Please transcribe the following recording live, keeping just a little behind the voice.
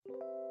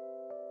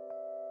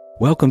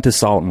Welcome to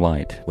Salt and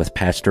Light with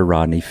Pastor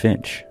Rodney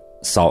Finch.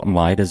 Salt and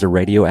Light is a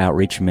radio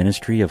outreach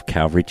ministry of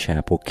Calvary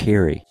Chapel,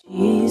 Cary.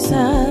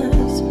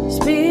 Jesus,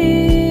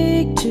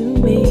 speak to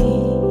me.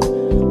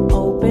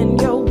 Open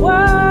your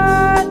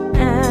word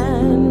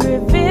and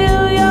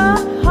reveal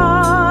your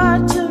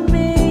heart to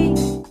me.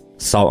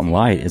 Salt and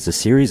Light is a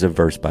series of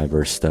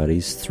verse-by-verse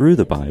studies through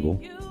the Bible,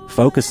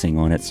 focusing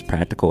on its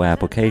practical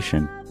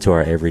application to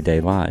our everyday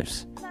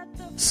lives.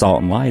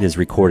 Salt and Light is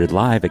recorded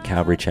live at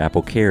Calvary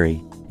Chapel, Cary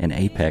in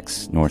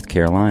Apex, North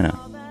Carolina.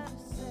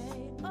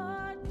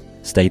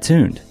 Stay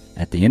tuned.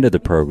 At the end of the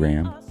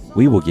program,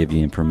 we will give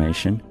you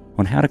information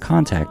on how to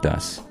contact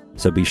us,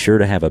 so be sure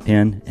to have a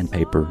pen and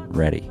paper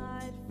ready.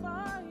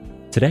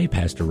 Today,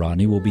 Pastor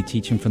Rodney will be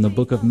teaching from the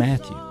book of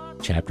Matthew,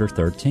 chapter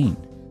 13.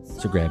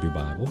 So grab your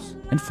Bibles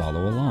and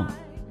follow along.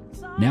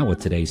 Now with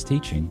today's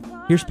teaching,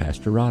 here's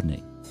Pastor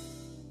Rodney.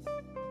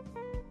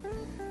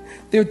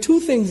 There are two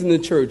things in the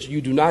church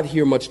you do not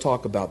hear much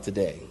talk about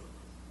today.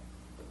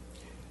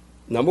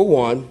 Number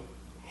one,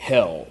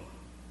 hell.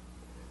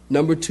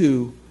 Number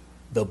two,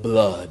 the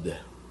blood.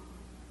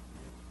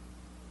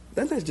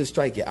 Doesn't that just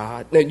strike you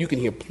odd? Now, you can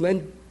hear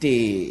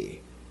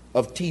plenty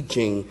of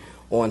teaching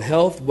on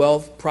health,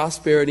 wealth,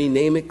 prosperity,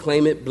 name it,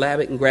 claim it, blab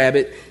it, and grab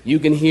it. You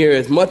can hear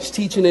as much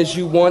teaching as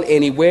you want,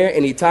 anywhere,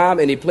 anytime,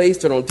 any place.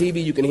 Turn on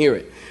TV, you can hear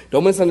it.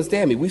 Don't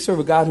misunderstand me. We serve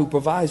a God who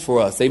provides for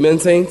us. Amen,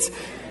 saints?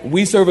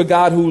 We serve a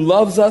God who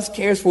loves us,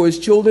 cares for his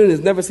children,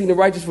 has never seen the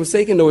righteous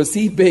forsaken, nor his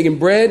seed begging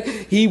bread.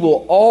 He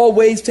will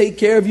always take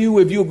care of you.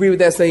 If you agree with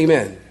that, say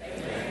amen.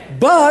 Amen.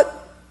 But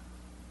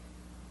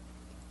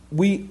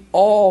we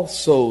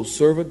also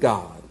serve a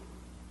God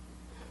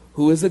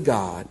who is a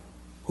God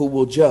who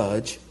will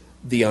judge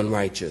the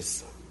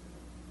unrighteous.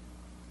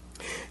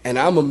 And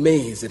I'm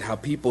amazed at how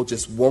people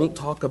just won't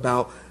talk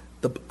about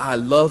I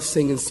love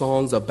singing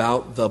songs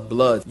about the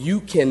blood.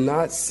 You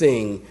cannot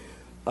sing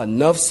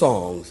enough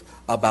songs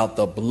about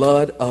the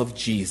blood of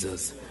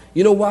Jesus.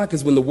 You know why?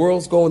 Because when the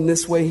world's going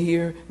this way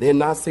here, they're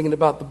not singing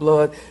about the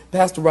blood.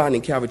 Pastor Rodney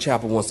in Calvary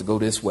Chapel wants to go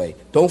this way.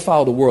 Don't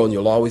follow the world and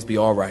you'll always be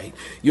all right.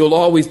 You'll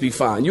always be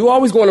fine. You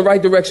always go in the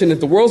right direction.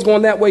 If the world's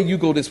going that way, you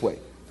go this way.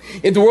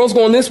 If the world's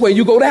going this way,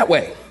 you go that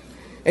way.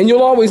 And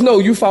you'll always know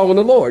you're following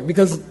the Lord,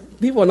 because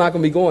people are not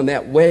going to be going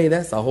that way.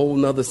 That's a whole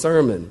nother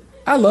sermon.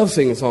 I love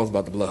singing songs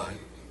about the blood.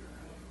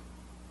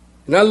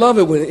 And I love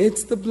it when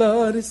it's the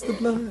blood, it's the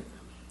blood.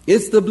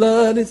 It's the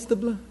blood, it's the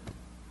blood.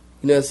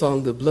 You know that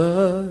song, the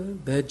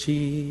blood that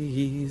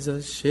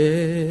Jesus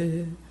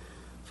shed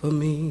for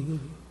me,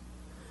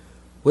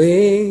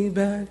 way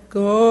back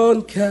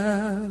on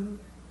Calvary,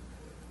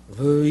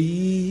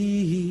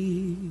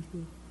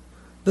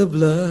 the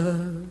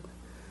blood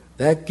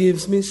that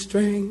gives me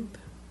strength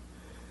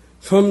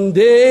from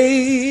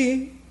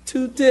day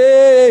to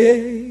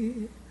day.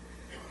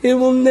 It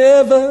will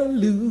never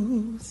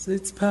lose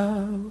its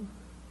power.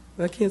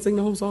 I can't sing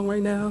the whole song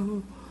right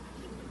now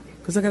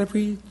because I got to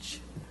preach.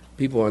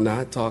 People are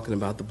not talking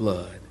about the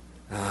blood.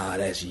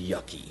 That's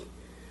yucky.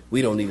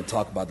 We don't need to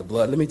talk about the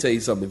blood. Let me tell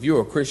you something. If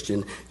you're a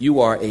Christian,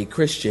 you are a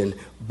Christian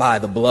by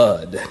the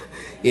blood.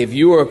 If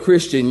you are a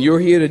Christian,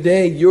 you're here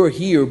today, you're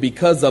here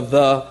because of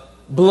the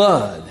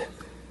blood.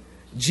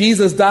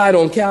 Jesus died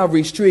on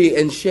Calvary's tree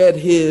and shed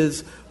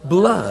his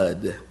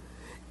blood.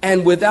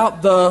 And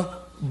without the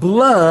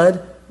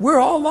blood, we're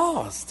all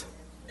lost.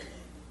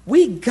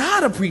 We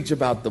got to preach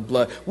about the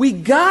blood. We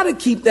got to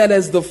keep that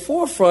as the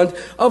forefront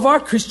of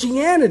our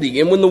Christianity.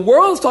 And when the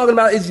world's talking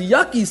about its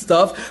yucky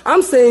stuff,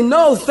 I'm saying,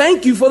 no,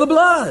 thank you for the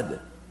blood.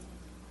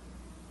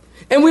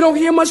 And we don't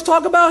hear much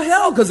talk about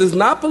hell because it's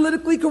not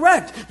politically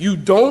correct. You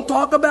don't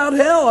talk about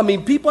hell. I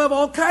mean, people have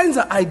all kinds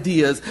of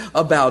ideas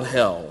about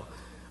hell.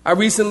 I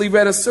recently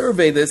read a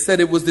survey that said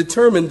it was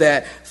determined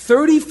that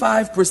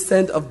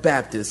 35% of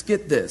Baptists,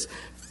 get this,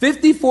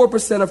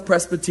 54% of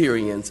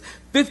Presbyterians,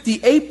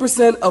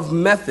 58% of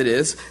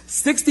Methodists,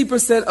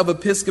 60% of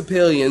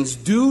Episcopalians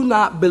do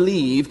not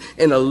believe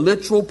in a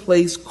literal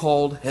place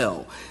called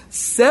hell.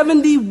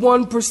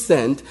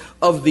 71%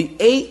 of the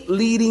 8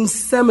 leading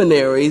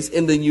seminaries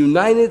in the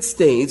United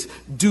States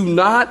do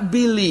not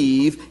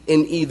believe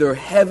in either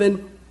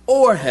heaven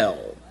or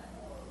hell.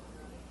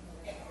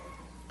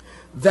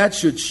 That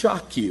should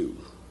shock you.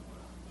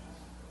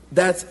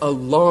 That's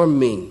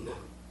alarming.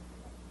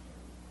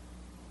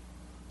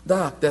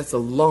 Doc, that's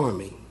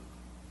alarming.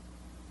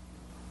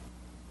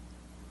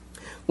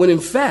 When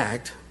in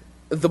fact,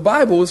 the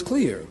Bible is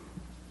clear.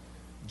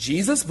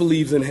 Jesus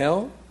believes in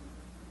hell.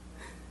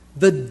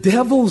 The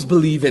devils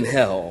believe in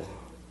hell.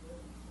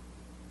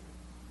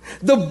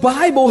 The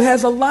Bible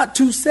has a lot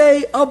to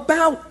say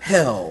about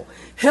hell.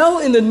 Hell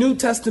in the New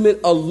Testament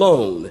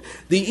alone,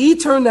 the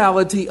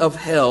eternality of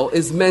hell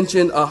is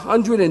mentioned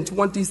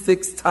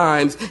 126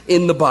 times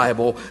in the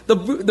Bible.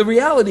 The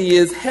reality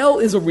is hell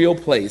is a real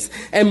place.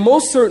 And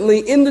most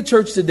certainly in the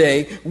church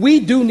today, we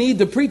do need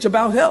to preach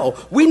about hell.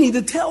 We need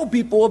to tell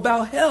people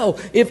about hell.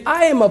 If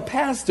I am a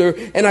pastor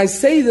and I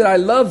say that I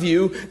love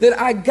you, then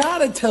I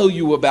gotta tell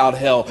you about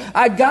hell.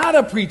 I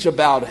gotta preach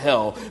about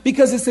hell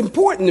because it's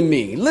important to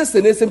me.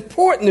 Listen, it's important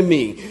important to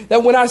me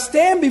that when I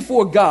stand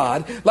before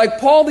God, like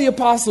Paul the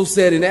Apostle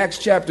said in Acts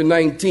chapter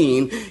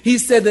 19, he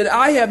said that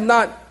I have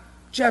not,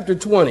 chapter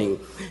 20,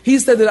 he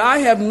said that I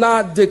have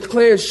not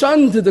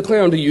shunned to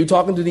declare unto you,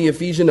 talking to the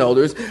Ephesian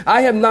elders,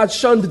 I have not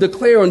shunned to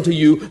declare unto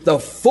you the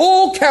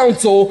full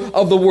counsel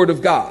of the word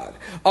of God.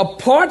 A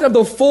part of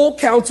the full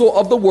counsel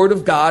of the word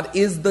of God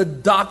is the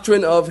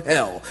doctrine of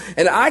hell.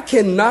 And I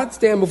cannot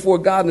stand before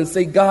God and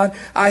say, God,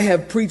 I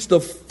have preached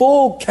the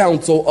full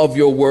counsel of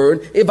your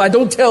word if I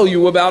don't tell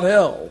you about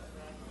hell.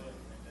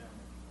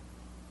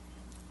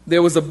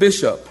 There was a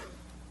bishop,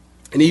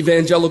 an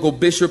evangelical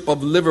bishop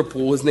of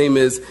Liverpool. His name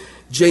is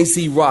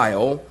J.C.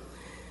 Ryle.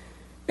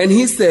 And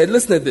he said,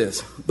 listen to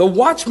this, the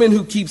watchman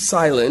who keeps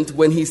silent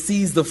when he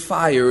sees the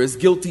fire is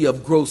guilty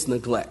of gross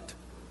neglect.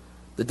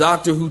 The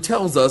doctor who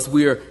tells us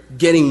we're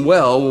getting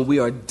well when we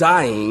are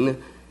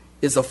dying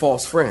is a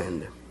false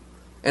friend.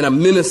 And a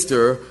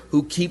minister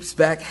who keeps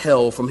back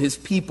hell from his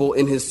people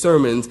in his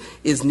sermons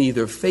is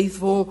neither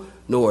faithful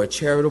nor a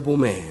charitable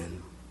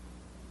man.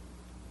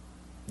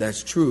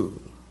 That's true.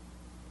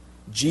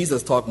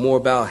 Jesus talked more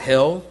about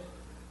hell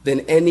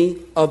than any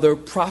other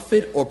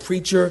prophet or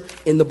preacher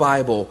in the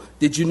Bible.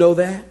 Did you know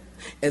that?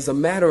 As a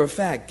matter of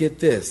fact, get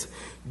this,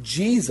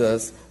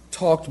 Jesus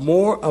talked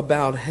more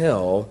about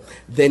hell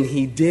than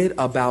he did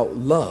about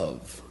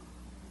love.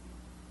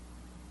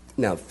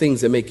 Now,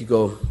 things that make you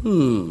go,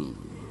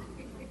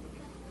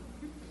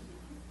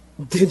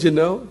 Did you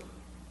know?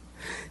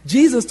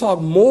 Jesus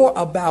talked more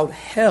about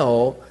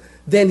hell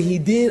than he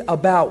did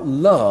about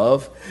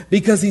love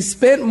because he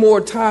spent more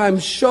time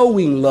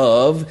showing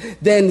love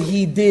than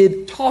he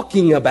did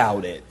talking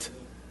about it.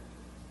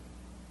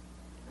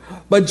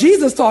 But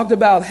Jesus talked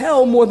about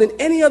hell more than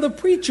any other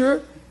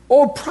preacher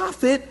or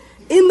prophet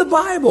in the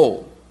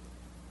Bible.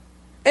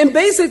 And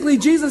basically,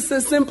 Jesus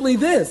says simply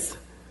this,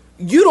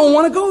 you don't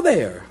want to go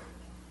there.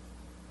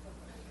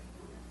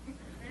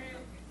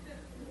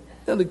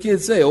 And the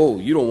kids say, oh,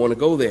 you don't want to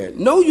go there.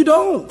 No, you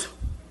don't.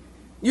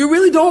 You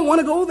really don't want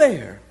to go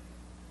there.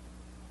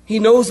 He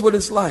knows what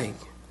it's like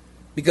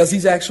because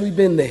he's actually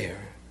been there.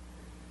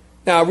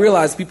 Now, I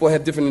realize people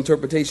have different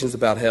interpretations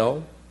about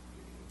hell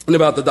and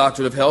about the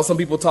doctrine of hell. Some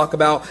people talk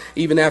about,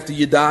 even after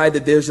you die,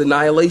 that there's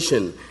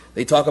annihilation.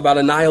 They talk about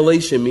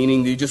annihilation,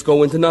 meaning you just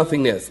go into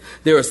nothingness.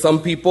 There are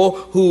some people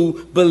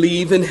who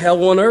believe in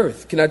hell on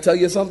earth. Can I tell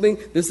you something?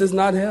 This is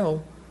not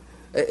hell.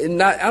 I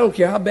don't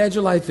care how bad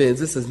your life is.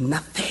 This is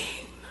nothing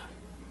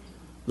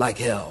like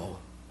hell.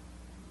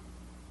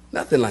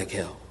 Nothing like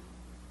hell.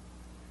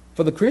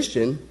 For the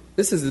Christian,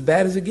 this is as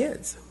bad as it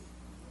gets.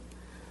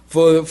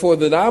 For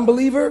the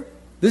non-believer,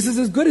 this is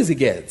as good as it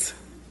gets.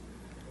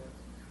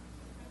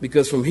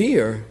 Because from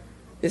here,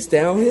 it's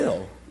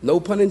downhill. No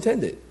pun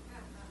intended.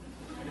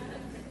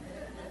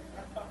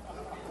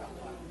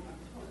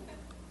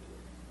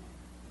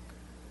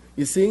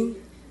 You see?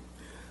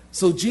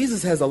 So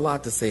Jesus has a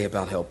lot to say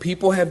about hell.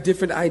 People have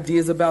different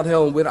ideas about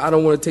hell, and I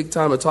don't want to take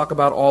time to talk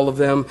about all of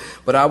them,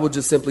 but I will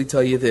just simply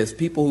tell you this.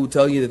 People who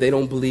tell you that they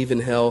don't believe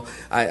in hell,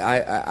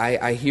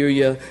 I hear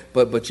you,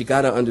 but you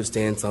got to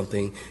understand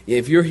something.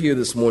 If you're here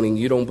this morning,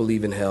 you don't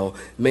believe in hell,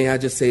 may I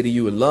just say to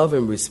you in love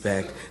and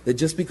respect that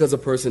just because a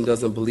person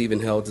doesn't believe in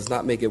hell does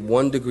not make it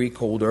 1 degree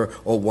colder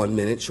or 1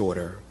 minute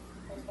shorter.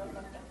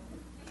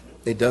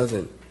 It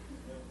doesn't.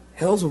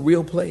 Hell's a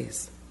real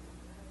place.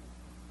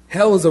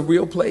 Hell is a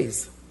real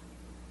place.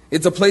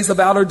 It's a place of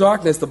outer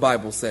darkness, the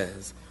Bible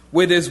says,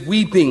 where there's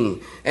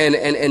weeping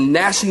and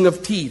gnashing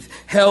of teeth.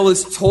 Hell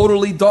is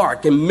totally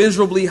dark and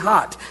miserably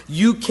hot.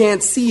 You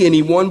can't see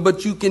anyone,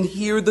 but you can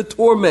hear the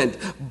torment.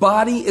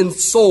 Body and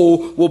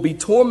soul will be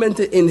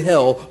tormented in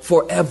hell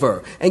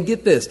forever. And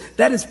get this,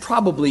 that is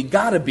probably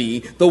got to be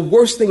the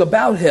worst thing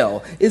about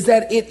hell, is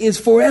that it is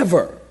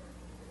forever.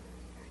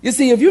 You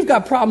see, if you've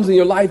got problems in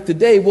your life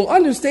today, well,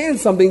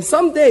 understand something.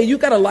 Someday you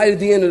got a light at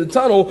the end of the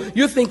tunnel.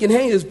 You're thinking,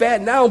 hey, it's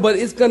bad now, but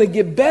it's going to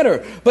get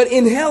better. But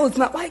in hell, it's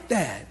not like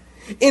that.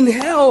 In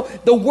hell,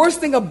 the worst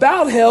thing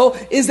about hell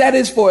is that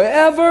it's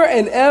forever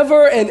and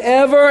ever and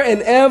ever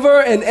and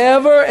ever and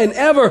ever and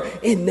ever.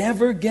 It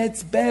never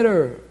gets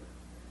better.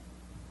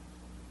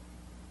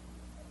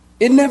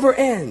 It never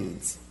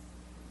ends.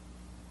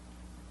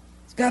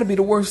 It's got to be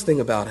the worst thing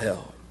about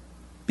hell.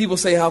 People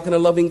say, how can a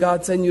loving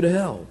God send you to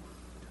hell?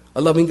 A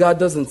loving God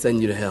doesn't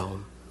send you to hell.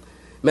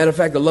 Matter of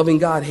fact, a loving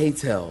God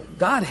hates hell.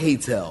 God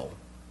hates hell.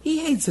 He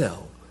hates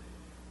hell.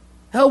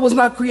 Hell was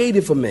not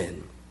created for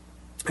men.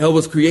 Hell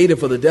was created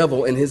for the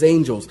devil and his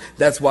angels.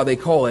 That's why they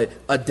call it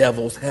a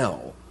devil's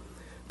hell.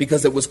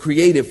 Because it was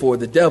created for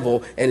the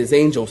devil and his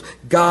angels.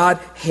 God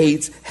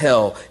hates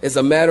hell. As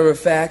a matter of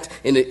fact,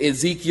 in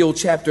Ezekiel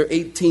chapter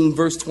 18,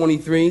 verse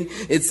 23,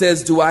 it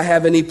says, do I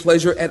have any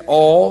pleasure at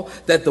all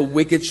that the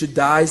wicked should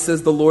die,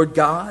 says the Lord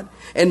God,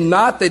 and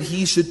not that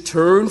he should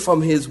turn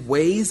from his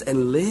ways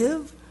and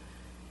live?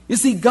 You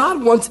see,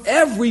 God wants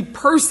every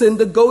person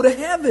to go to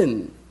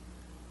heaven.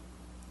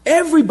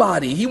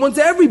 Everybody. He wants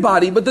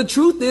everybody. But the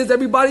truth is,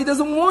 everybody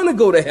doesn't want to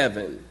go to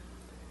heaven.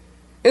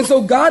 And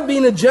so God,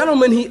 being a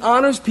gentleman, he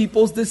honors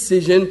people's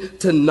decision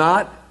to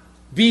not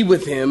be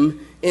with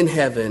him in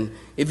heaven.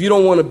 If you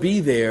don't want to be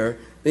there,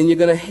 then you're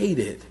going to hate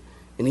it.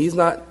 And he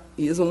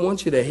doesn't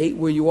want you to hate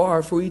where you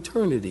are for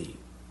eternity.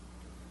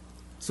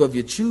 So if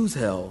you choose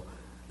hell,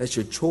 that's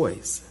your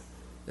choice.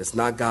 That's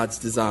not God's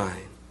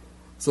design.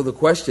 So the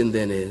question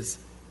then is,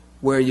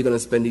 where are you going to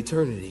spend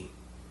eternity?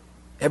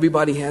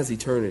 Everybody has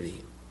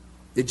eternity.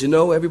 Did you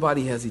know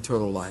everybody has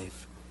eternal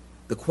life?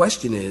 The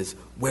question is,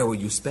 where will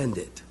you spend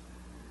it?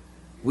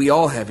 We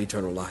all have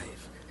eternal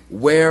life.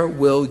 Where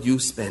will you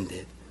spend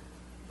it?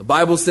 The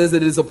Bible says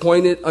that it is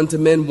appointed unto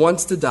men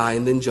once to die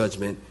and then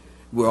judgment.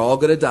 We're all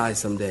going to die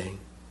someday.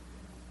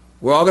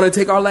 We're all going to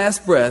take our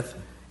last breath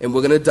and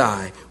we're going to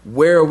die.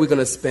 Where are we going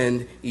to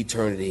spend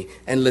eternity?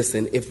 And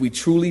listen, if we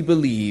truly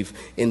believe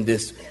in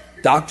this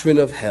doctrine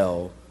of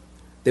hell,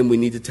 then we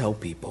need to tell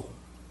people.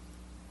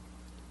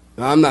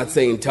 Now, I'm not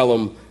saying tell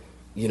them,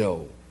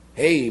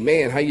 hey,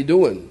 man, how you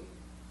doing?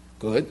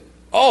 Good.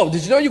 Oh,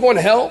 did you know you're going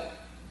to hell?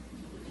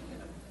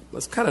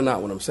 That's kind of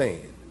not what I'm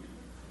saying.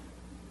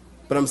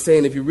 But I'm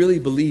saying if you really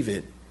believe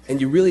it and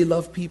you really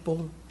love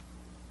people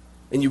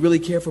and you really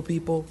care for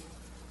people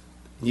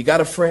and you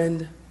got a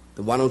friend,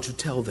 then why don't you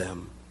tell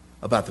them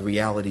about the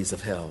realities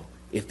of hell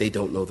if they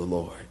don't know the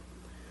Lord?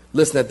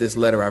 Listen at this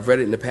letter. I've read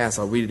it in the past.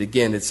 I'll read it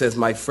again. It says,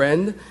 my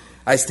friend,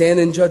 I stand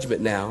in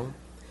judgment now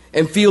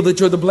and feel that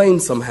you're to blame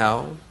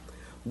somehow.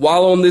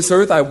 While on this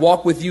earth, I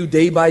walk with you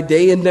day by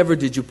day and never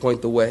did you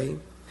point the way.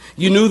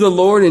 You knew the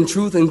Lord in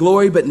truth and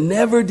glory, but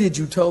never did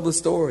you tell the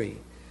story.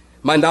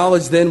 My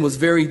knowledge then was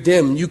very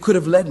dim. You could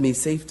have led me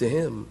safe to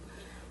him.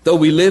 Though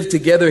we lived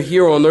together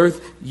here on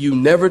earth, you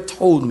never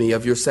told me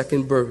of your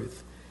second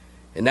birth.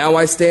 And now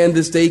I stand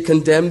this day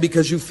condemned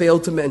because you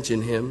failed to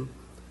mention him.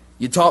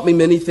 You taught me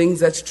many things,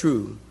 that's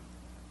true.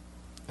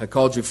 I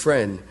called you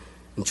friend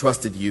and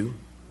trusted you.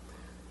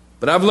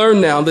 But I've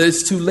learned now that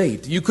it's too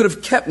late. You could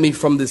have kept me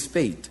from this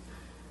fate.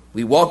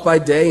 We walk by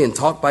day and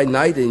talk by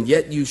night, and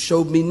yet you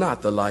showed me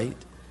not the light.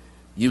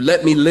 You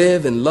let me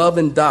live and love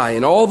and die,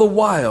 and all the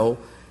while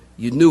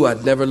you knew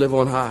I'd never live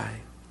on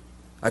high.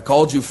 I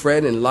called you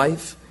friend in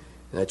life,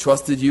 and I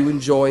trusted you in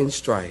joy and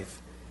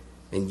strife.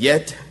 And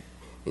yet,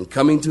 in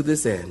coming to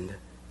this end,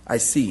 I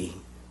see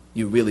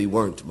you really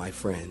weren't my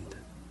friend.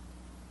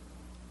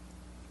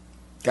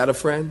 Got a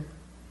friend?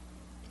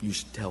 You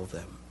should tell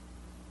them.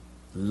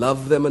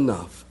 Love them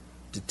enough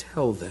to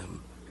tell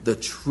them the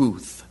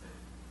truth.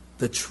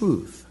 The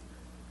truth.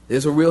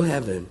 There's a real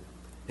heaven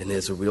and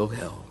there's a real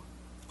hell.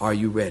 Are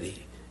you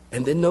ready?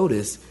 And then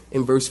notice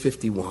in verse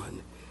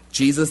 51,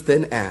 Jesus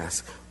then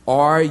asks,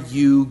 are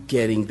you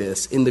getting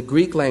this? In the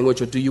Greek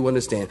language, or do you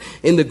understand?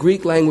 In the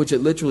Greek language, it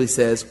literally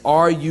says,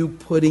 are you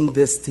putting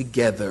this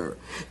together?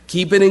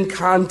 Keep it in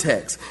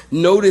context.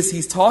 Notice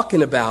he's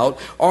talking about,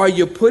 are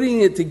you putting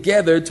it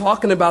together,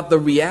 talking about the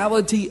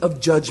reality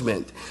of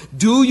judgment?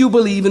 Do you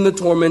believe in the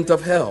torment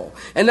of hell?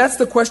 And that's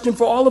the question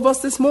for all of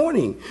us this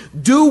morning.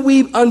 Do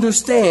we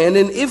understand?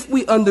 And if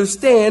we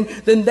understand,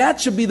 then that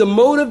should be the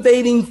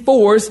motivating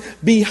force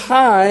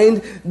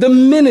behind the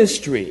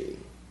ministry.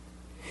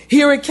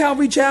 Here at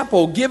Calvary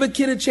Chapel, Give a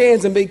Kid a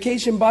Chance and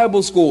Vacation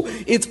Bible School,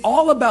 it's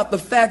all about the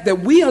fact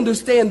that we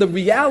understand the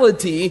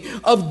reality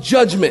of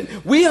judgment.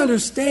 We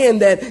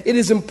understand that it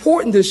is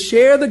important to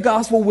share the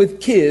gospel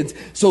with kids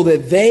so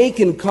that they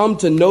can come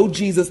to know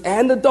Jesus,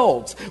 and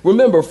adults.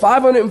 Remember,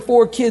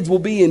 504 kids will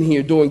be in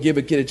here doing Give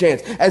a Kid a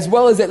Chance, as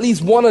well as at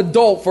least one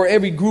adult for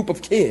every group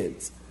of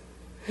kids.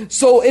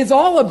 So it's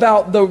all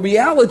about the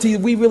reality.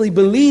 We really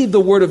believe the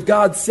Word of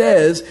God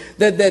says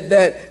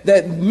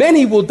that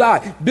many will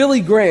die. Billy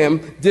Graham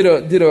did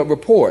a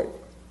report,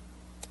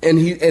 and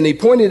he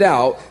pointed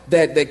out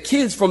that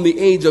kids from the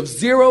age of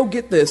 0,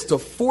 get this, to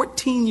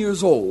 14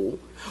 years old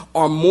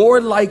are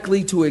more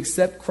likely to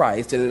accept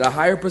Christ, and at a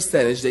higher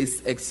percentage they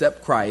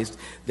accept Christ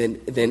than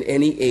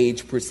any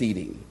age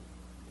preceding.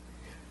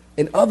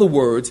 In other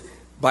words,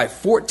 by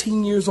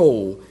 14 years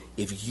old,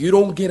 if you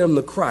don't get them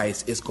to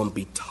Christ, it's going to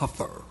be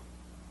tougher.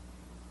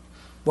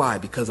 Why?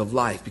 Because of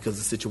life, because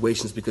of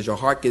situations, because your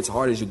heart gets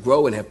hard as you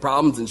grow and have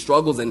problems and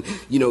struggles, and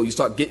you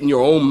start getting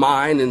your own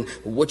mind and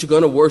what you're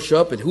going to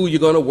worship and who you're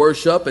going to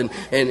worship,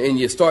 and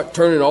you start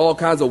turning all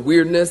kinds of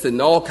weirdness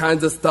and all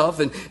kinds of stuff,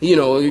 and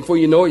before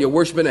you know it, you're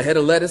worshiping a head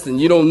of lettuce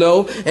and you don't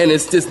know, and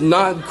it's just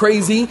not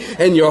crazy,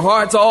 and your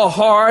heart's all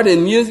hard,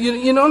 and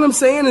you know what I'm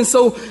saying? And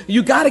so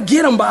you got to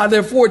get them by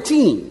their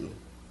 14.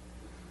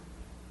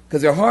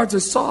 Because their hearts are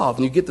soft,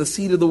 and you get the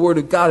seed of the Word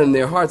of God in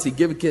their hearts. You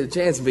Give a Kid a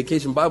Chance in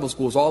Vacation Bible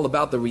School is all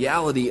about the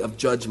reality of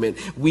judgment.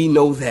 We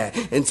know that.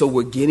 And so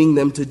we're getting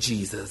them to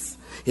Jesus.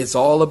 It's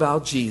all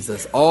about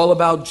Jesus. All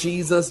about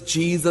Jesus,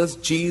 Jesus,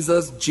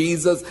 Jesus,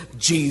 Jesus,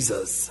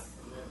 Jesus.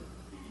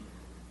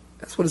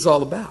 That's what it's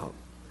all about.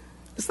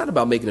 It's not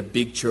about making a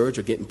big church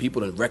or getting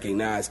people to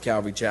recognize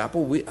Calvary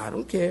Chapel. I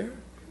don't care.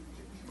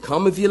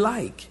 Come if you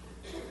like.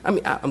 I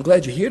mean, I'm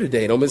glad you're here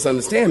today. Don't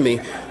misunderstand me.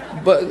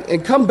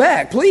 And come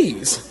back,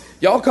 please.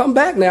 Y'all come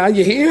back now.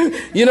 You hear?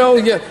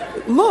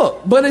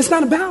 Look, but it's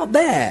not about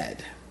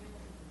that.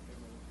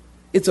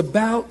 It's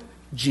about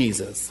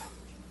Jesus.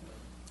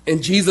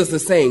 And Jesus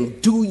is saying,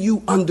 do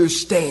you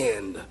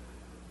understand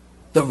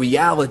the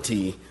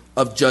reality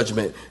of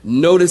judgment.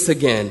 Notice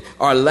again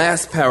our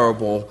last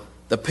parable,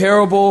 the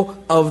parable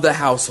of the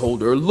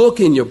householder. Look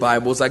in your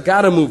Bibles. I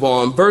got to move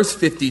on. Verse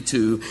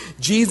 52,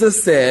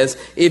 Jesus says,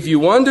 if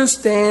you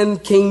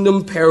understand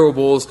kingdom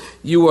parables,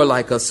 you are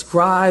like a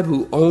scribe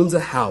who owns a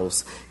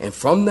house, and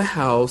from the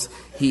house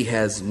he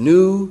has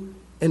new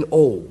and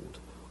old,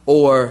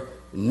 or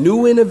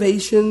new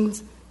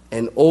innovations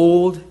and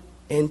old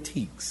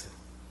antiques,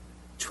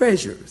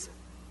 treasures.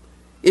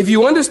 If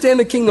you understand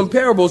the kingdom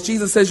parables,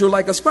 Jesus says you're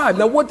like a scribe.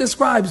 Now, what do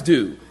scribes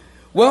do?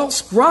 Well,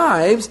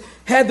 scribes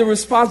had the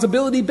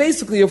responsibility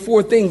basically of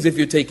four things if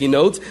you're taking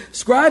notes.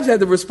 Scribes had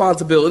the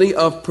responsibility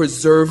of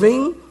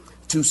preserving,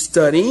 to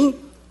study,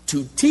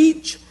 to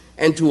teach,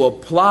 and to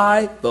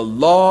apply the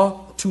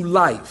law to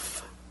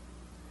life.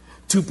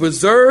 To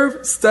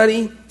preserve,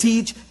 study,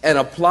 teach, and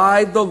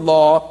apply the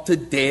law to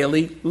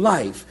daily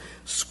life.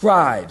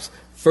 Scribes,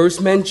 first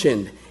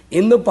mentioned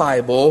in the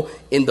Bible,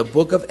 in the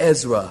book of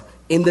Ezra,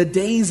 in the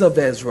days of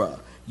Ezra.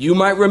 You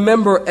might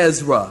remember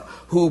Ezra,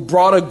 who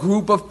brought a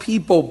group of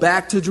people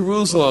back to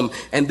Jerusalem,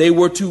 and they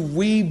were to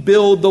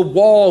rebuild the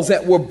walls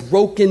that were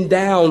broken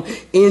down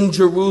in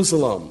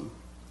Jerusalem.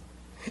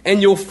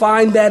 And you'll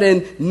find that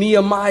in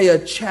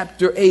Nehemiah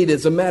chapter 8.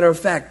 As a matter of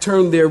fact,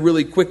 turn there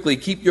really quickly.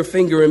 Keep your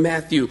finger in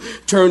Matthew.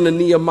 Turn to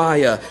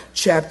Nehemiah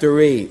chapter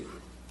 8.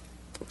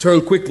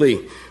 Turn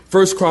quickly.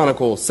 1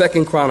 Chronicles,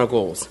 2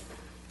 Chronicles,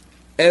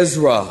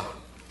 Ezra,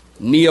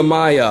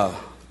 Nehemiah.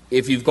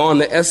 If you've gone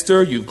to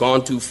Esther, you've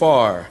gone too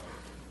far.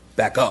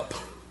 Back up.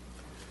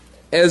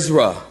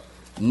 Ezra,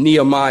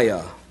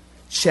 Nehemiah,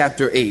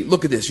 chapter 8.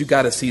 Look at this. You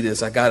got to see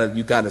this. You got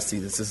to see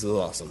this. This is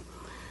awesome.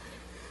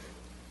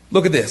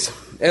 Look at this.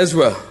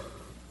 Ezra,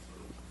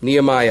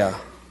 Nehemiah,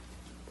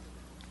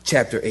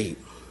 chapter 8.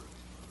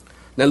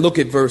 Now look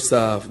at verse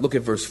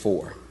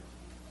 4.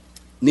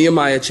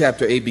 Nehemiah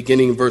chapter 8,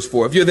 beginning in verse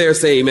 4. If you're there,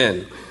 say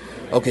amen.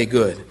 Okay,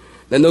 good.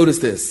 Now notice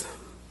this.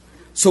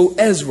 So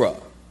Ezra,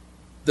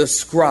 the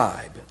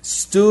scribe,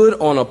 stood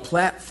on a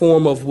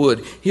platform of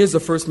wood. Here's the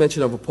first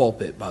mention of a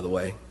pulpit, by the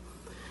way.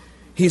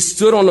 He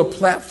stood on a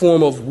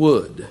platform of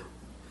wood,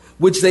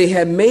 which they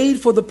had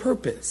made for the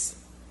purpose.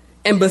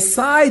 And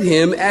beside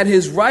him, at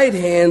his right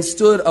hand,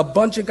 stood a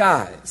bunch of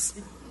guys.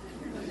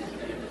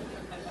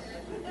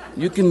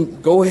 You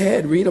can go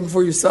ahead, read them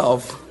for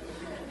yourself.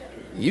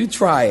 You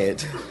try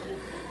it.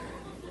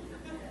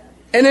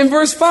 And in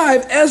verse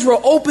 5, Ezra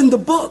opened the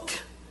book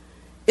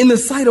in the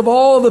sight of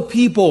all the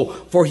people,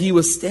 for he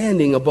was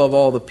standing above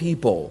all the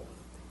people.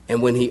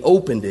 And when he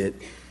opened it,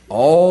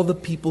 all the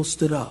people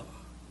stood up.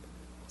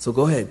 So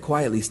go ahead,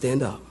 quietly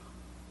stand up.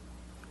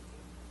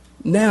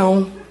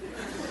 Now,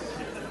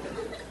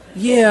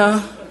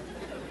 yeah,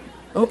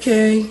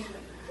 okay.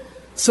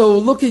 So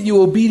look at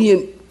you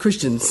obedient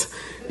Christians.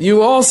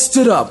 You all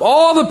stood up.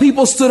 All the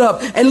people stood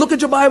up. And look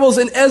at your Bibles.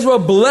 And Ezra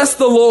blessed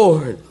the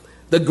Lord,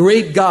 the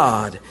great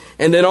God.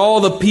 And then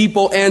all the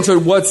people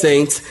answered what,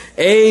 saints?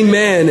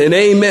 Amen and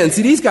amen.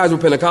 See, these guys were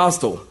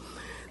Pentecostal.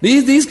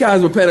 These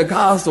guys were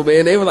Pentecostal,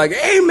 man. They were like,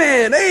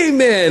 amen,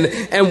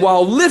 amen. And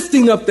while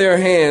lifting up their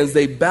hands,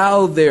 they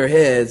bowed their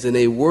heads and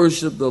they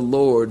worshiped the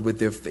Lord with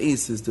their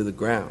faces to the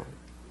ground.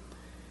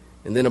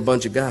 And then a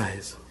bunch of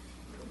guys.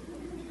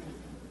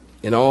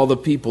 And all the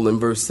people in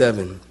verse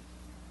 7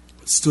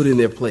 stood in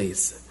their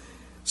place.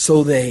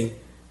 So they,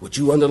 would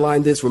you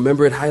underline this?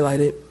 Remember it, highlight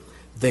it?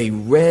 They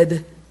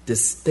read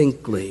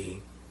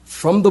distinctly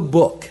from the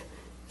book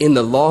in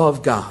the law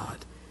of God,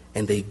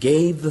 and they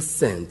gave the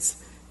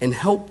sense and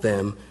helped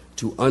them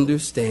to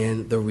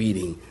understand the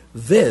reading.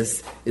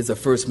 This is the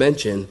first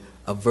mention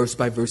of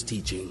verse-by-verse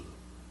teaching.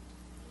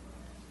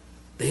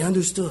 They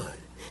understood,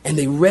 and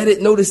they read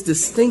it, notice,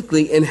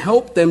 distinctly, and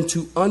helped them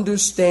to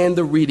understand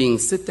the reading.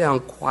 Sit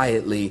down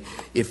quietly,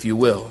 if you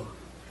will.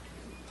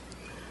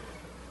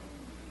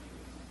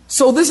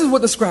 So this is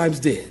what the scribes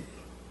did.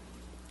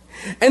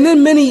 And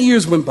then many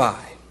years went by.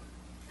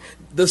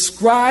 The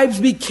scribes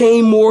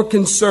became more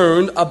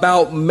concerned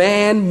about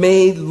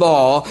man-made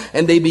law,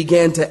 and they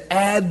began to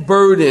add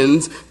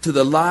burdens to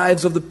the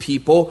lives of the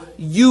people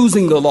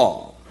using the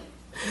law.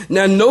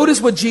 Now notice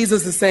what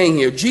Jesus is saying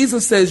here.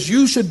 Jesus says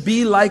you should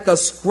be like a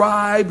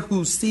scribe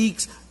who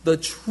seeks the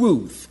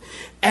truth.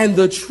 And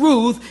the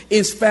truth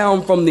is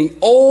found from the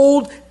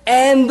old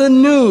and the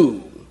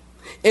new.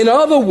 In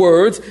other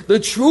words, the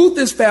truth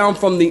is found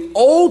from the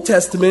Old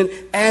Testament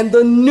and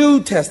the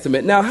New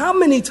Testament. Now, how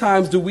many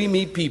times do we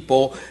meet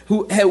people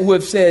who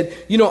have said,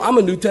 you know, I'm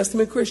a New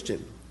Testament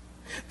Christian.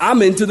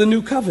 I'm into the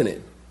New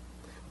Covenant.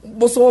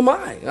 Well, so am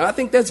I. I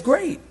think that's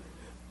great.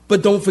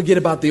 But don't forget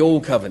about the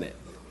Old Covenant.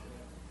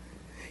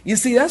 You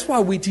see, that's why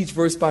we teach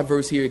verse by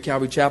verse here at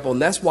Calvary Chapel.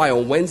 And that's why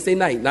on Wednesday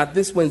night, not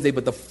this Wednesday,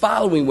 but the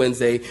following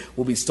Wednesday,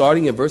 we'll be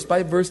starting a verse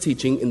by verse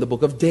teaching in the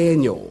book of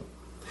Daniel.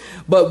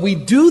 But we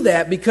do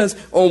that because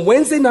on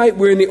Wednesday night,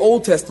 we're in the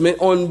Old Testament.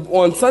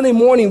 On Sunday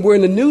morning, we're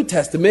in the New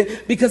Testament,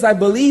 because I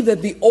believe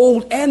that the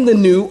Old and the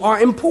New are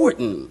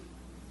important.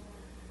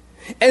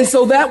 And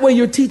so that way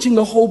you're teaching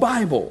the whole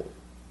Bible.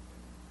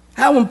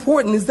 How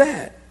important is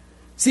that?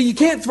 See, you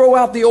can't throw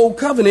out the old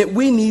covenant.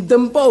 We need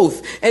them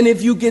both. And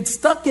if you get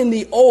stuck in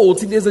the old,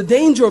 see, there's a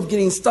danger of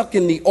getting stuck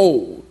in the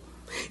old.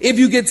 If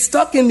you get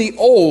stuck in the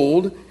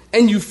old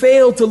and you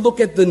fail to look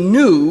at the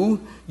new,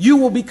 you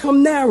will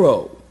become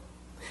narrow.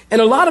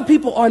 And a lot of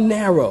people are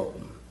narrow.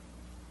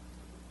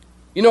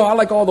 You know, I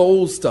like all the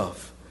old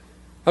stuff.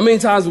 How many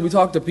times will we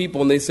talk to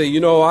people and they say,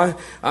 I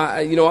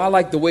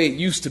like the way it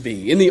used to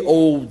be. In the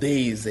old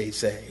days, they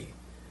say.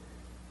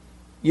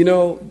 You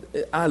know,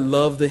 I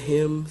love the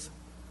hymns.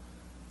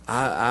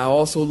 I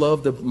also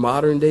love the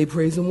modern day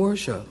praise and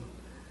worship.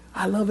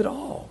 I love it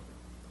all.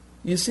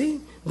 You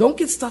see, don't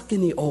get stuck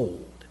in the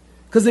old.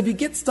 Because if you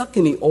get stuck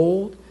in the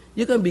old,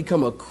 you're going to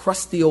become a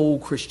crusty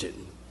old Christian.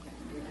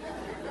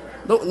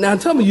 Now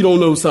tell me you don't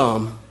know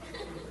some.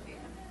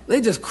 They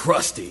just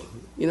crusty.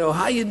 You know,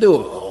 how you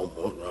doing?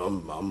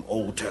 Oh, I'm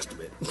Old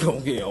Testament.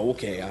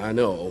 Okay, I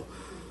know.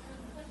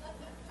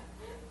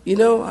 You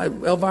know,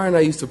 Elvira and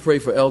I used to pray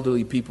for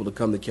elderly people to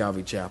come to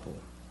Calvary Chapel.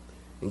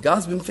 And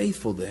God's been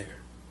faithful there.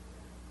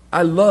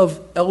 I love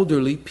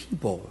elderly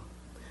people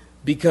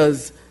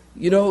because,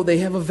 you know, they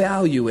have a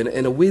value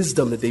and a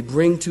wisdom that they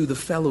bring to the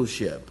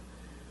fellowship.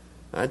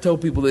 I tell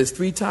people there's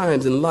 3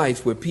 times in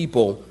life where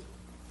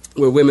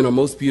women are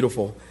most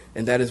beautiful,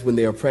 and that is when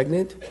they are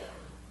pregnant.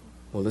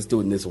 Well, let's do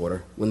it in this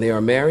order. When they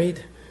are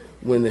married,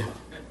 when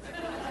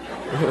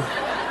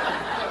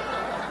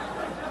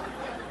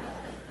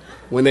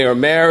they are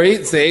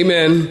married, say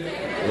amen.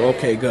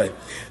 Okay, good.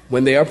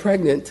 When they are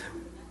pregnant,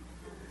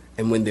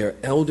 and when they're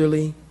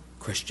elderly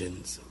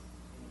Christians.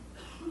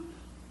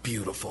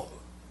 Beautiful.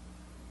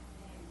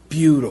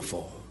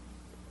 Beautiful.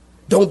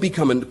 Don't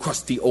become a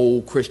crusty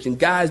old Christian.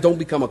 Guys, don't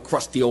become a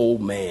crusty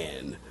old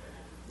man.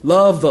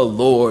 Love the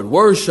Lord.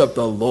 Worship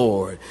the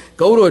Lord.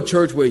 Go to a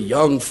church where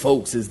young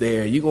folks is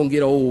there. You're going to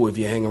get old if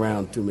you hang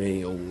around too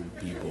many old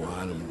people.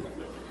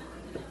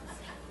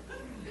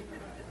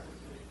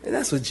 And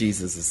that's what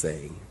Jesus is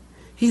saying.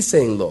 He's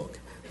saying, look,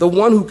 the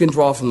one who can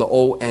draw from the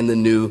old and the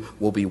new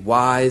will be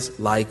wise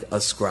like a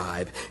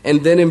scribe.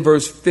 And then in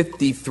verse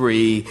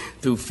 53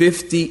 through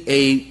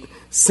 58,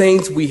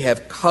 saints, we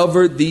have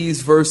covered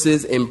these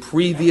verses in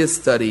previous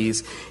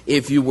studies.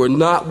 If you were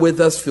not with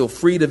us, feel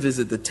free to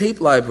visit the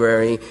tape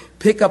library,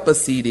 pick up a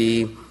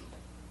CD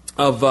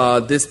of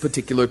this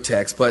particular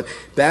text. But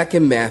back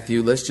in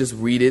Matthew, let's just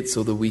read it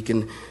so that we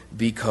can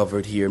be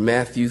covered here.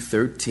 Matthew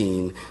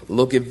 13,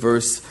 look at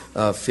verse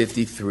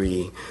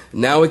 53.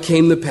 Now it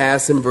came to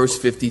pass in verse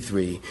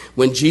 53,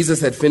 when Jesus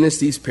had finished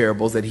these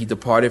parables, that he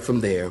departed from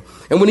there.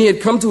 And when he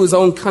had come to his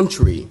own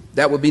country,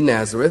 that would be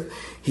Nazareth,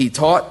 he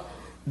taught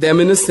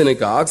them in the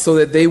synagogue, so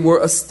that they were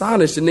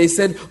astonished. And they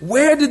said,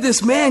 where did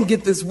this man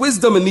get this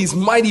wisdom and these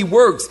mighty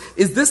works?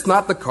 Is this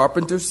not the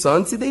carpenter's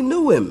son? See, they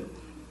knew him.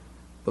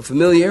 But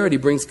familiarity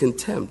brings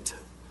contempt.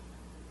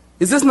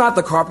 Is this not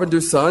the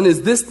carpenter's son?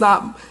 Is this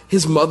not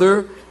his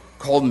mother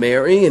called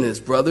Mary, and his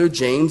brother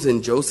James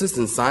and Joseph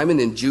and Simon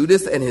and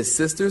Judas and his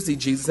sisters? See,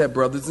 Jesus had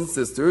brothers and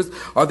sisters.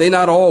 Are they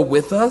not all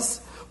with us?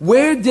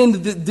 Where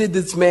did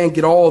this man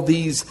get all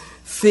these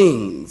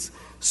things?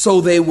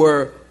 So they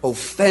were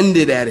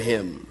offended at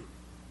him.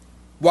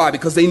 Why?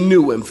 Because they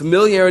knew him.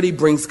 Familiarity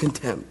brings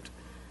contempt.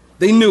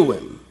 They knew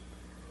him.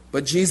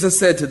 But Jesus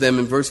said to them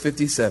in verse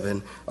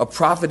 57, a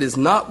prophet is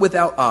not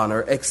without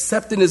honor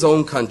except in his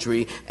own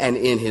country and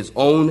in his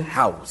own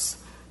house.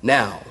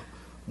 Now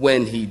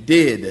he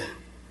did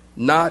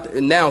not,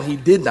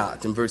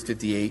 in verse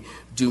 58,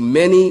 do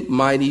many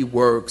mighty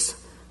works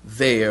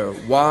there.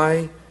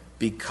 Why?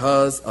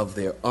 Because of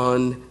their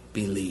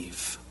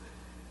unbelief.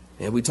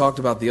 And we talked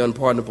about the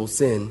unpardonable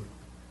sin,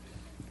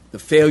 the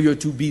failure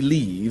to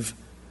believe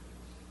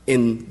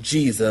in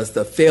Jesus,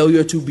 the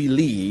failure to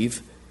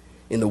believe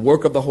in the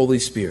work of the Holy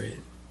Spirit.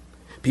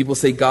 People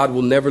say God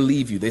will never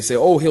leave you. They say,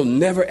 oh, he'll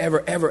never,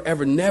 ever, ever,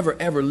 ever, never,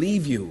 ever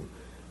leave you.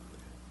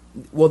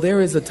 Well, there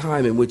is a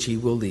time in which he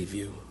will leave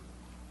you.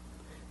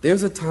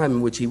 There's a time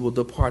in which he will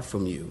depart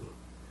from you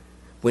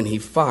when he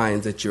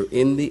finds that you're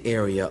in the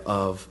area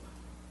of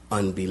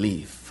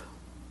unbelief.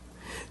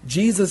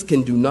 Jesus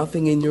can do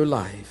nothing in your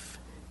life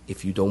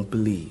if you don't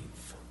believe.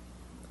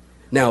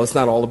 Now, it's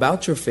not all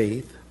about your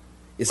faith.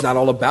 It's not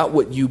all about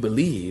what you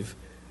believe.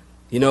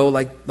 You know,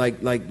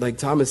 like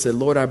Thomas said,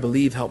 Lord, I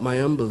believe, help my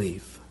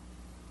unbelief.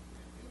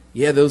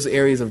 Yeah, those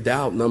areas of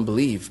doubt and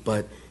unbelief,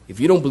 but if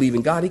you don't believe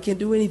in God, he can't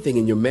do anything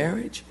in your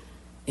marriage,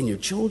 in your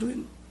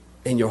children,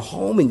 in your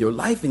home, in your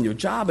life, in your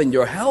job, in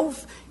your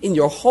health, in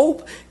your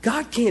hope.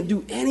 God can't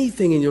do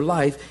anything in your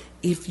life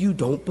if you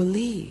don't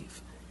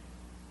believe.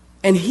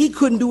 And he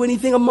couldn't do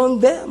anything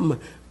among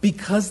them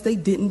because they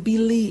didn't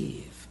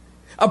believe.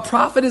 A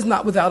prophet is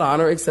not without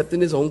honor except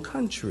in his own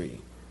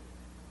country,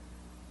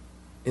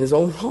 in his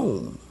own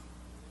home.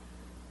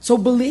 So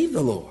believe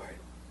the Lord.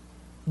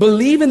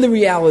 Believe in the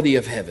reality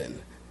of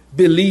heaven.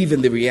 Believe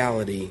in the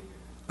reality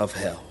of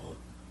hell.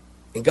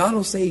 And God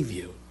will save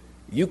you.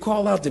 You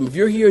call out to him. If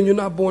you're here and you're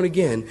not born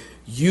again,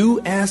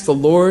 you ask the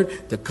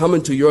Lord to come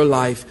into your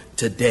life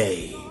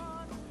today.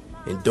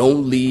 And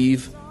don't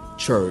leave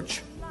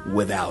church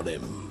without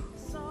him.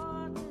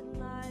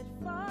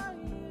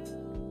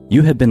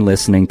 You have been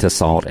listening to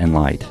Salt and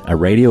Light, a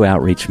radio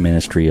outreach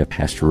ministry of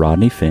Pastor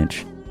Rodney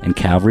Finch and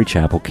Calvary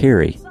Chapel,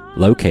 Cary,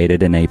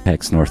 located in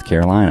Apex, North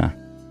Carolina.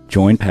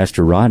 Join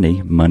Pastor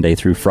Rodney Monday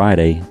through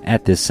Friday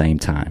at this same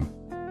time.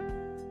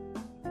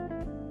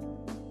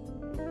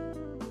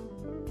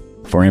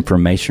 For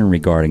information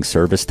regarding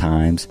service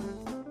times,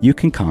 you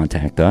can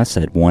contact us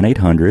at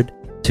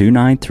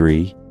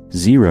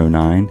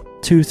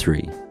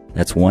 1-800-293-0923.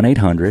 That's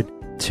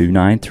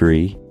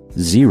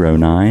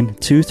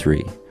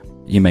 1-800-293-0923.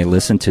 You may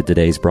listen to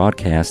today's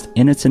broadcast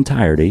in its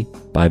entirety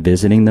by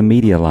visiting the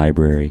media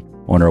library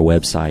on our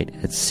website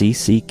at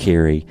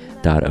cccary.org.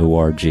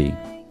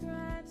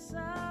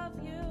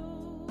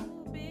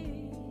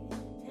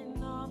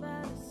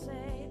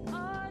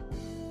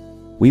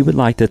 We would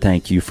like to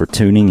thank you for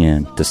tuning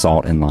in to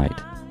Salt and Light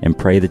and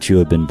pray that you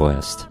have been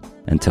blessed.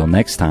 Until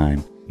next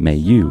time, may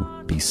you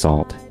be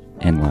salt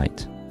and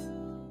light.